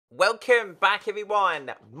Welcome back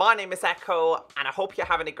everyone, my name is Echo and I hope you're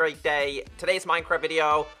having a great day. Today's Minecraft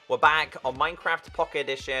video, we're back on Minecraft Pocket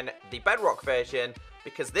Edition, the Bedrock version,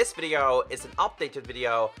 because this video is an updated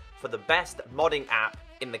video for the best modding app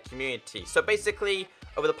in the community. So basically,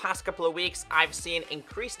 over the past couple of weeks, I've seen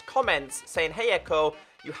increased comments saying, hey Echo,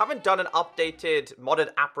 you haven't done an updated modded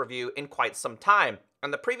app review in quite some time,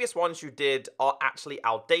 and the previous ones you did are actually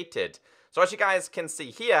outdated. So as you guys can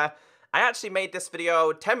see here, I actually made this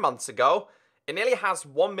video 10 months ago. It nearly has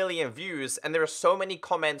 1 million views, and there are so many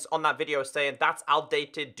comments on that video saying, that's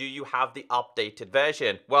outdated, do you have the updated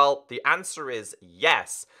version? Well, the answer is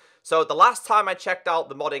yes. So the last time I checked out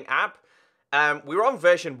the modding app, we were on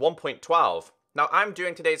version 1.12. Now I'm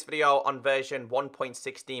doing today's video on version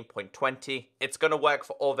 1.16.20. It's going to work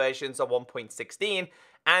for all versions of 1.16,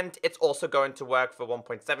 and it's also going to work for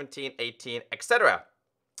 1.17, 18, etc.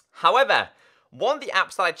 However, one of the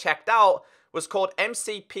apps that I checked out was called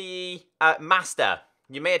Mcp Master.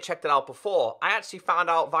 You may have checked it out before. I actually found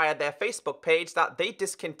out via their Facebook page that they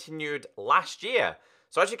discontinued last year.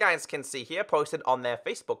 So as you guys can see here, posted on their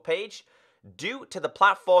Facebook page, due to the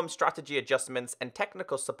platform strategy adjustments and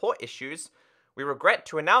technical support issues, we regret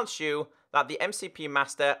to announce you that the Mcp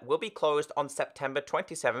Master will be closed on September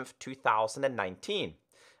 27th, 2019.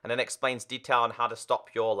 And then explains detail on how to stop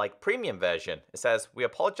your premium version. It says, we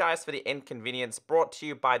apologize for the inconvenience brought to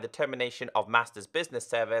you by the termination of Master's business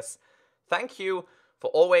service. Thank you for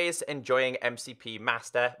always enjoying Mcp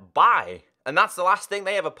Master. Bye. And that's the last thing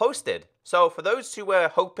they ever posted. So for those who were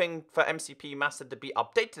hoping for Mcp Master to be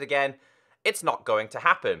updated again, it's not going to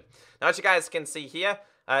happen. Now, as you guys can see here,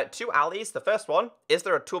 two alleys. The first one, is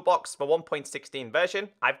there a toolbox for 1.16 version?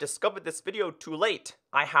 I've discovered this video too late.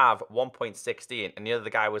 I have 1.16, and the other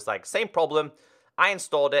guy was like, same problem. I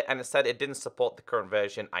installed it, and it said it didn't support the current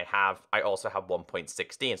version I have. I also have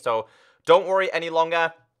 1.16, so don't worry any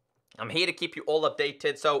longer. I'm here to keep you all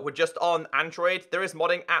updated. So we're just on Android. There is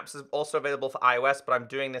modding apps also available for iOS, but I'm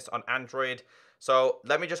doing this on Android. So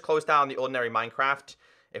let me just close down the ordinary Minecraft.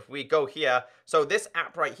 If we go here, so this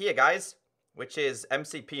app right here, guys, which is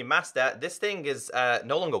Mcp Master, this thing is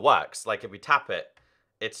no longer works. Like if we tap it,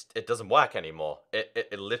 it doesn't work anymore.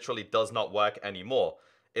 It literally does not work anymore.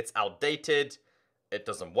 It's outdated. It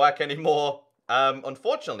doesn't work anymore.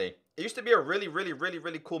 Unfortunately, it used to be a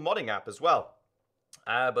really cool modding app as well.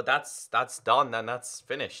 But that's done and that's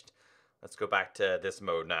finished. Let's go back to this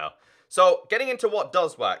mode now. So getting into what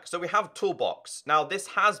does work. So we have Toolbox. Now this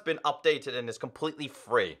has been updated and is completely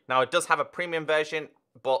free. Now it does have a premium version,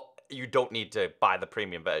 but you don't need to buy the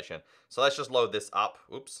premium version. So let's just load this up.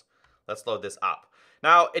 Oops. Let's load this up.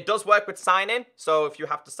 Now, it does work with sign in. So if you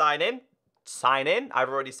have to sign in. I've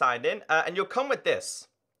already signed in. And you'll come with this.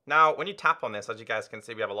 Now, when you tap on this, as you guys can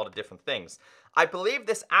see, we have a lot of different things. I believe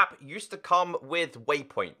this app used to come with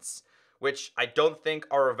waypoints, which I don't think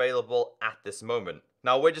are available at this moment.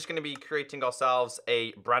 Now, we're just going to be creating ourselves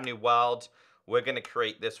a brand new world. We're going to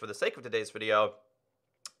create this for the sake of today's video.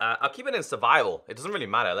 I'll keep it in survival. It doesn't really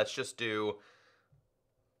matter. Let's just do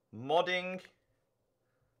modding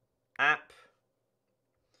app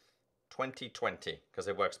 2020 because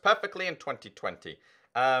it works perfectly in 2020.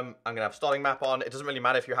 I'm going to have starting map on. It doesn't really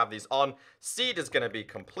matter if you have these on. Seed is going to be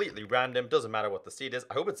completely random. Doesn't matter what the seed is.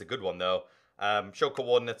 I hope it's a good one though. Show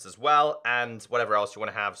coordinates as well and whatever else you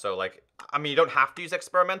want to have. So I mean, you don't have to use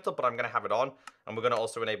experimental, but I'm going to have it on. And we're going to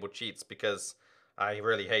also enable cheats because I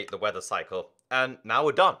really hate the weather cycle. And now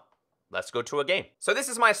we're done. Let's go to a game. So this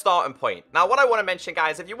is my starting point. Now what I want to mention,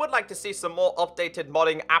 guys, if you would like to see some more updated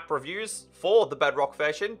modding app reviews for the Bedrock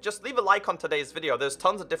version, just leave a like on today's video. There's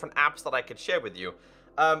tons of different apps that I could share with you.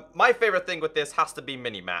 My favorite thing with this has to be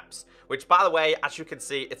mini maps, which by the way, as you can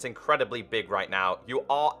see, it's incredibly big right now. You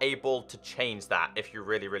are able to change that if you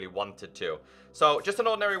really wanted to. So just an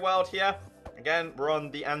ordinary world here. Again, we're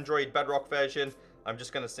on the Android Bedrock version. I'm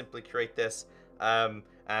just going to simply create this.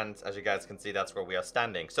 And as you guys can see, that's where we are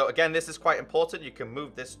standing. So again, this is quite important. You can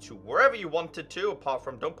move this to wherever you wanted to, apart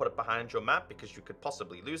from don't put it behind your map because you could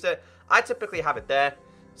possibly lose it. I typically have it there.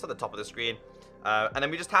 It's at the top of the screen. And then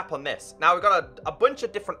we just tap on this. Now we've got a bunch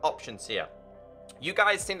of different options here. You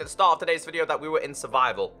guys seen at the start of today's video that we were in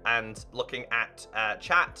survival, and looking at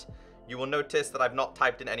chat, you will notice that I've not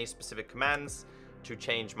typed in any specific commands to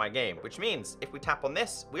change my game, which means if we tap on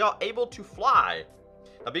this, we are able to fly.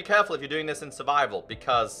 Now be careful if you're doing this in survival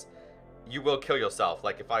because you will kill yourself.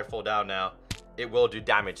 Like if I fall down now, it will do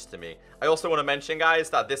damage to me. I also want to mention,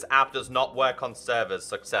 guys, that this app does not work on servers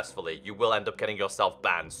successfully. You will end up getting yourself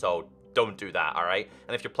banned, so don't do that, all right?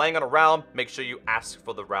 And if you're playing on a realm, make sure you ask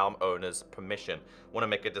for the realm owner's permission. Want to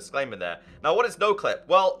make a disclaimer there. Now, what is Noclip?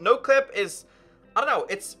 Well, Noclip is, I don't know,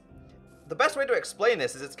 it's the best way to explain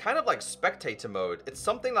this is it's kind of like spectator mode. It's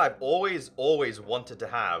something that I've always wanted to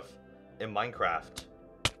have in Minecraft.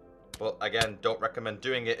 But again, don't recommend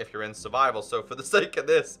doing it if you're in survival. So for the sake of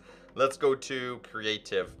this, let's go to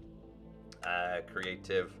creative.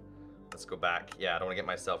 Creative. Let's go back. Yeah, I don't want to get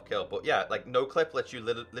myself killed. But yeah, like Noclip lets you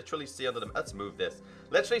literally see under the... Let's move this.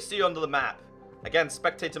 Literally see under the map. Again,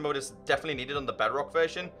 spectator mode is definitely needed on the Bedrock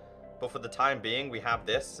version. But for the time being, we have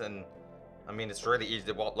this. And, I mean, it's really easy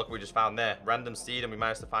to... Well, look what we just found there. Random seed, and we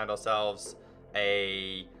managed to find ourselves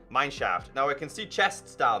a mine shaft. Now, we can see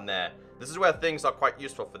chests down there. This is where things are quite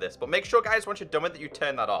useful for this. But make sure, guys, once you're done with it, you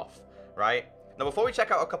turn that off. Right? Now, before we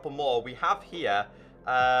check out a couple more, we have here...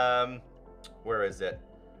 where is it?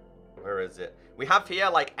 Where is it? We have here,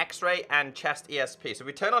 like, X-ray and chest ESP. So if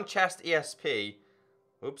we turn on chest ESP...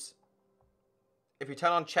 Oops. If you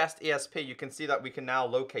turn on chest ESP, you can see that we can now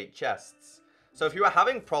locate chests. So if you are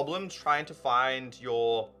having problems trying to find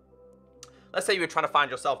your... Let's say you were trying to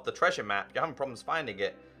find yourself the treasure map. You're having problems finding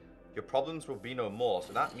it. Your problems will be no more.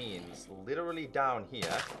 So that means literally down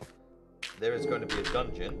here, there is going to be a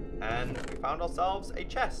dungeon. And we found ourselves a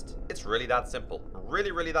chest. It's really that simple.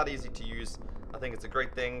 Really that easy to use. I think it's a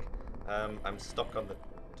great thing. I'm stuck on the...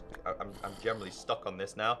 I'm generally stuck on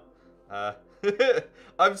this now.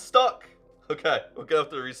 I'm stuck. Okay, we're gonna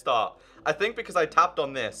have to restart. I think because I tapped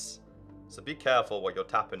on this. So be careful what you're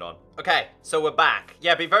tapping on. Okay, so we're back.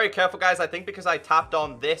 Yeah, be very careful, guys. I think because I tapped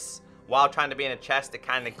on this while trying to be in a chest, it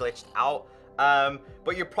kind of glitched out.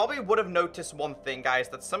 But you probably would have noticed one thing, guys,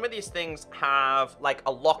 that some of these things have like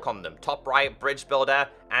a lock on them. Top right, bridge builder,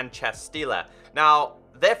 and chest stealer. Now,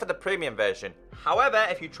 they're for the premium version. However,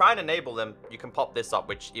 if you try and enable them, you can pop this up,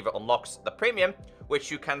 which either unlocks the premium,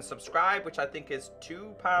 which you can subscribe, which I think is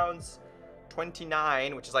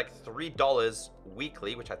 £2.29, which is like $3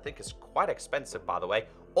 weekly, which I think is quite expensive, by the way.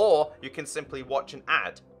 Or you can simply watch an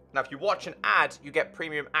ad. Now, if you watch an ad, you get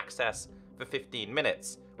premium access for 15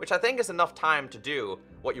 minutes, which I think is enough time to do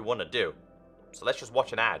what you want to do. So let's just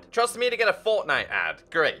watch an ad. Trust me to get a Fortnite ad.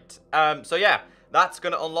 Great. So yeah, that's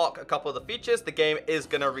going to unlock a couple of the features. The game is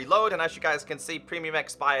going to reload, and as you guys can see, premium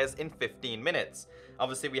expires in 15 minutes.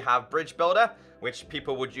 Obviously, we have Bridge Builder, which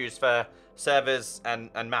people would use for servers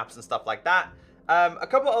and maps and stuff like that. A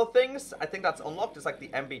couple of other things I think that's unlocked is like the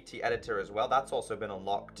MBT editor as well. That's also been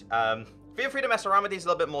unlocked. Feel free to mess around with these a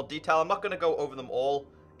little bit more detail. I'm not going to go over them all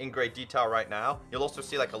in great detail right now. You'll also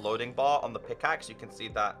see like a loading bar on the pickaxe. You can see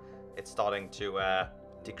that it's starting to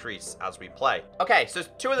decrease as we play. Okay, so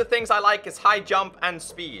two of the things I like is high jump and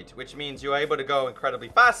speed, which means you're able to go incredibly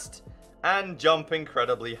fast and jump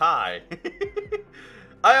incredibly high.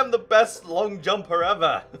 I am the best long jumper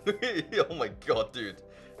ever. Oh my god, dude.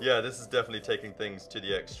 Yeah, this is definitely taking things to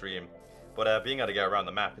the extreme. But being able to get around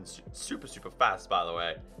the map is super fast, by the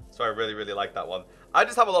way. So I really like that one. I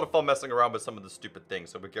just have a lot of fun messing around with some of the stupid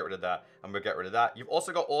things. So we'll get rid of that, and we'll get rid of that. You've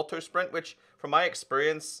also got auto sprint, which from my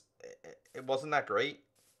experience, it wasn't that great,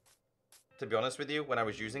 to be honest with you, when I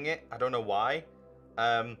was using it. I don't know why.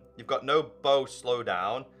 You've got no bow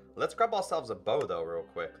slowdown. Let's grab ourselves a bow, though, real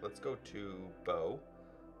quick. Let's go to bow.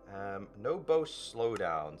 No bow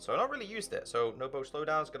slowdown. So I not really used it. So no bow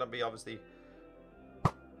slowdown is going to be obviously...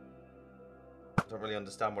 Don't really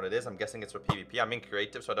understand what it is. I'm guessing it's for PvP. I'm in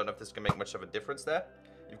creative, so I don't know if this can make much of a difference there.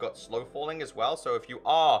 You've got slow falling as well. So if you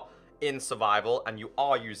are in survival and you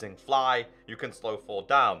are using fly, you can slow fall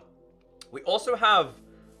down. We also have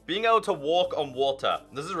being able to walk on water.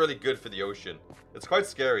 This is really good for the ocean. It's quite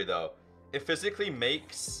scary though. It physically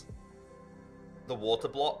makes the water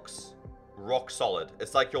blocks rock solid.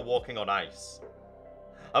 It's like you're walking on ice.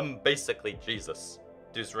 Basically Jesus.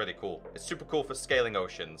 Dude, it's really cool. It's super cool for scaling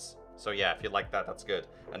oceans. So yeah, if you like that, that's good.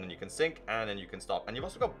 And then you can sink, and then you can stop. And you've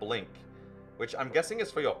also got blink, which I'm guessing is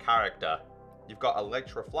for your character. You've got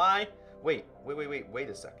Elytra Fly. Wait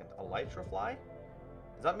a second. Elytra Fly?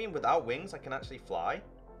 Does that mean without wings I can actually fly?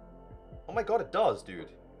 Oh my god, it does, dude.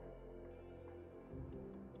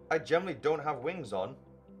 I generally don't have wings on.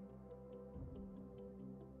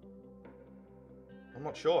 I'm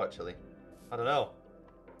not sure, actually. I don't know.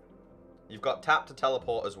 You've got tap to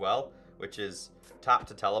teleport as well, which is tap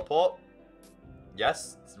to teleport.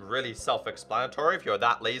 Yes, it's really self-explanatory if you're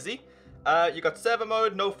that lazy. You got server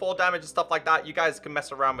mode, no fall damage and stuff like that. You guys can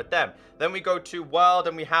mess around with them. Then we go to world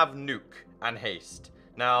and we have Nuke and Haste.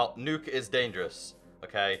 Now, Nuke is dangerous,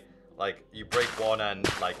 okay? Like, you break one and,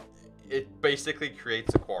 like, it basically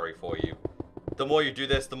creates a quarry for you. The more you do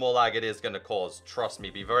this, the more lag it is going to cause. Trust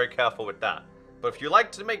me, be very careful with that. But if you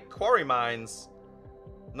like to make quarry mines,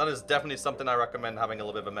 that is definitely something I recommend having a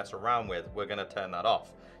little bit of a mess around with. We're going to turn that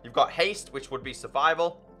off. You've got Haste, which would be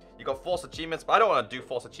survival. You got force achievements, but I don't want to do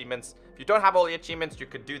force achievements. If you don't have all the achievements, you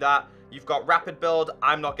could do that. You've got rapid build.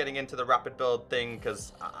 I'm not getting into the rapid build thing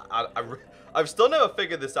because I've still never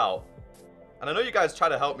figured this out. And I know you guys try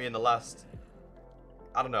to help me in the last...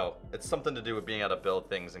 I don't know. It's something to do with being able to build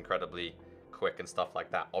things incredibly quick and stuff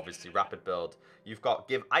like that. Obviously, rapid build. You've got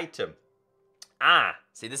give item. Ah,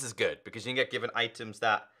 see, this is good because you can get given items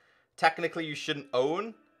that technically you shouldn't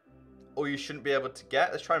own or you shouldn't be able to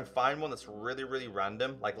get. Let's try and find one that's really, really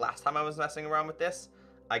random. Like last time I was messing around with this,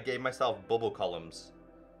 I gave myself bubble columns.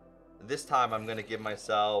 This time I'm going to give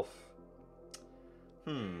myself...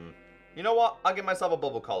 You know what? I'll give myself a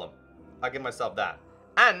bubble column. I'll give myself that.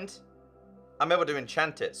 And I'm able to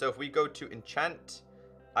enchant it. So if we go to enchant,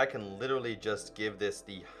 I can literally just give this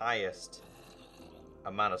the highest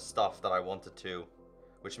amount of stuff that I wanted to.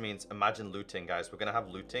 Which means, imagine looting, guys. We're going to have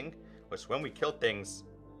looting, which when we kill things,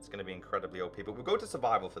 it's going to be incredibly OP. But we'll go to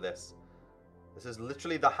survival for this. This is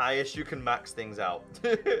literally the highest you can max things out.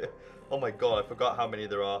 Oh my god, I forgot how many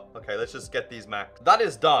there are. Okay, let's just get these max. That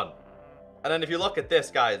is done. And then if you look at this,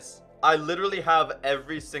 guys, I literally have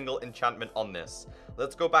every single enchantment on this.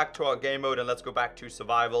 Let's go back to our game mode and let's go back to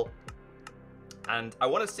survival. And I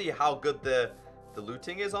want to see how good the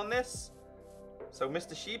looting is on this. So,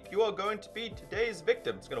 Mr. Sheep, you are going to be today's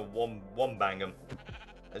victim. It's going to one bang him.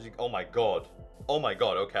 As you, oh my god. Oh my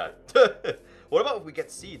god, okay. What about if we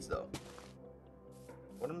get seeds, though?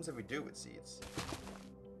 What happens if we do with seeds?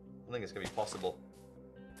 I don't think it's going to be possible.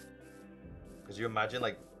 Because you imagine,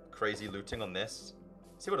 like, crazy looting on this.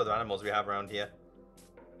 See what other animals we have around here.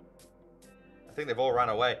 I think they've all ran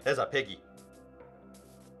away. There's a piggy.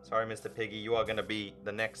 Sorry, Mr. Piggy. You are going to be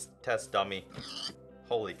the next test dummy.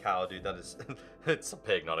 Holy cow, dude. That is... It's a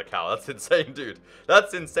pig, not a cow. That's insane, dude.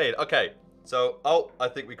 That's insane. Okay. So, oh, I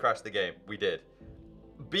think we crashed the game. We did.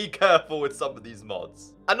 Be careful with some of these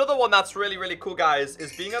mods. Another one that's really, really cool, guys,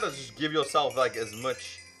 is being able to just give yourself, like, as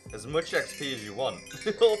much XP as you want.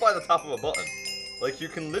 All by the tap of a button. Like, you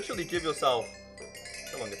can literally give yourself...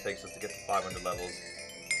 How long it takes us to get to 500 levels.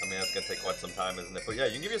 I mean, that's going to take quite some time, isn't it? But yeah,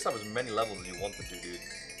 you can give yourself as many levels as you want to, dude.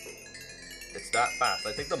 It's that fast.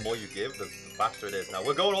 I think the more you give, the faster it is. Now,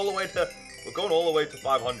 we're going all the way to... We're going all the way to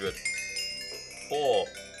 500. 4.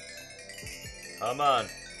 Come on.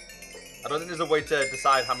 I don't think there's a way to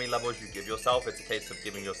decide how many levels you give yourself. It's a case of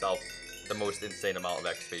giving yourself the most insane amount of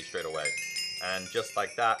XP straight away. And just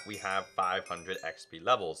like that, we have 500 XP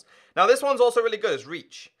levels. Now, this one's also really good. It's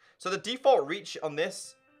reach. So the default reach on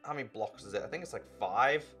this, how many blocks is it? I think it's like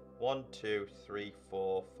 5. 1, 2, 3,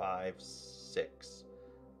 4, 5, 6.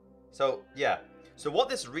 So, yeah. So what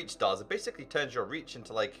this reach does, it basically turns your reach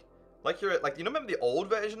into like you're, like, you know, remember the old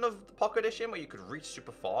version of the Pocket Edition where you could reach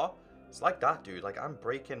super far? It's like that, dude. Like, I'm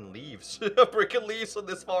breaking leaves. I'm breaking leaves from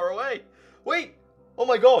this far away. Wait. Oh,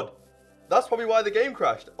 my God. That's probably why the game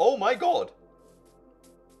crashed. Oh, my God.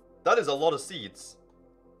 That is a lot of seeds.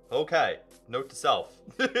 Okay. Note to self.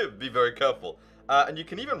 Be very careful. And you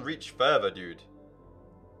can even reach further, dude.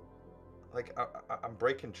 Like, I'm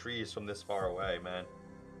breaking trees from this far away, man.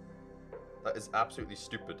 That is absolutely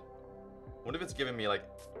stupid. I wonder if it's giving me, like,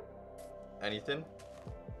 anything.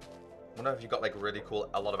 I wonder if you got, like, really cool,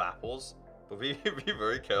 a lot of apples. But be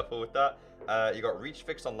very careful with that. You got reach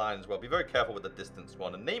fixed online as well. Be very careful with the distance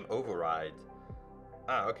one. And name override.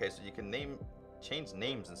 Ah, okay, so you can change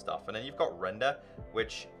names and stuff. And then you've got render,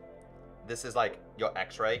 which this is like your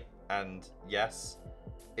x-ray. And yes,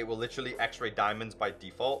 it will literally x-ray diamonds by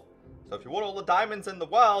default. So if you want all the diamonds in the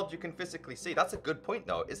world, you can physically see. That's a good point,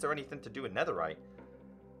 though. Is there anything to do in netherite?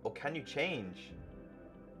 Or can you change?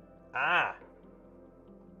 Ah.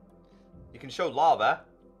 You can show lava.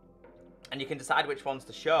 And you can decide which ones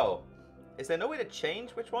to show. Is there no way to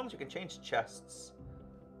change which ones? You can change chests.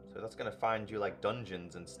 So that's going to find you, like,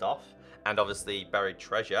 dungeons and stuff. And obviously buried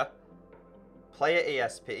treasure. Player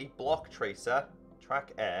ESP, block tracer,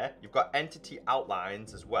 track air. You've got entity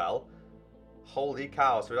outlines as well. Holy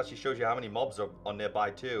cow, so it actually shows you how many mobs are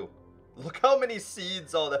nearby too. Look how many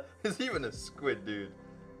seeds are there. There's even a squid, dude.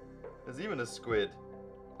 There's even a squid.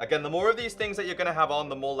 Again, the more of these things that you're going to have on,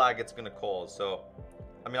 the more lag it's going to cause. So,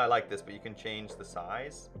 I mean, I like this, but you can change the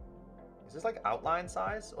size. Is this like outline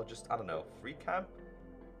size? Or just, I don't know, free cam?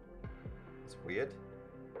 It's weird.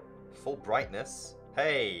 Full brightness.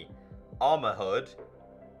 Hey, armor hood.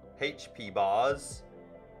 HP bars.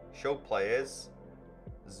 Show players.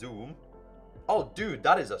 Zoom. Oh, dude,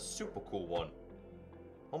 that is a super cool one.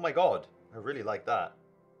 Oh my god, I really like that.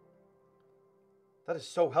 That is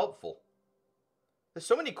so helpful. There's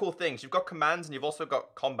so many cool things. You've got commands and you've also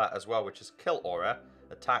got combat as well, which is kill aura,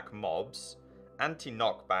 attack mobs,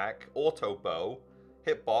 anti-knockback, auto bow,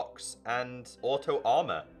 hitbox, and auto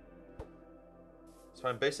armor. So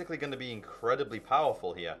I'm basically going to be incredibly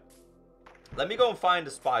powerful here. Let me go and find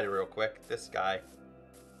a spider real quick. This guy.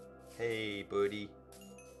 Hey, buddy.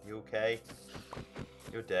 You okay?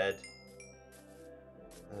 You're dead.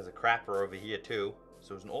 There's a crapper over here too.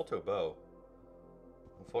 So it's an auto bow.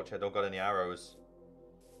 Unfortunately, I don't got any arrows.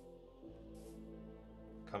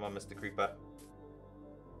 Come on, Mr. Creeper.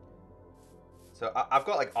 So I've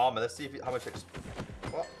got like armor. Let's see if how much.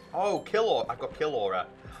 What? Oh, kill aura. I've got kill aura.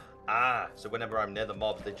 Ah, so whenever I'm near the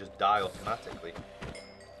mobs, they just die automatically.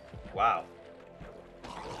 Wow.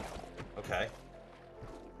 Okay.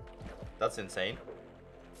 That's insane.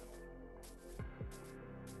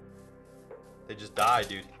 They just die,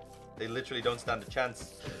 dude. They literally don't stand a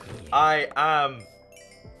chance. I am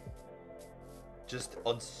just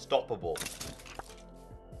unstoppable.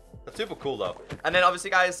 That's super cool, though. And then, obviously,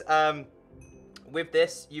 guys, with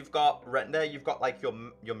this, you've got render. You've got, like,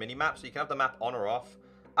 your mini-map. So you can have the map on or off.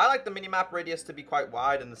 I like the mini-map radius to be quite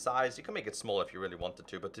wide in the size. You can make it smaller if you really wanted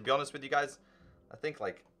to. But to be honest with you guys, I think,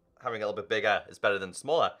 like, having a little bit bigger is better than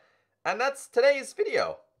smaller. And that's today's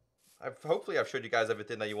video. Hopefully I've showed you guys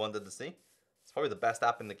everything that you wanted to see. It's probably the best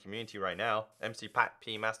app in the community right now.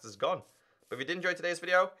 Mcp Master's gone. But if you did enjoy today's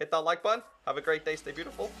video, hit that like button. Have a great day, stay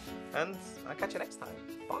beautiful. And I'll catch you next time.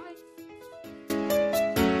 Bye.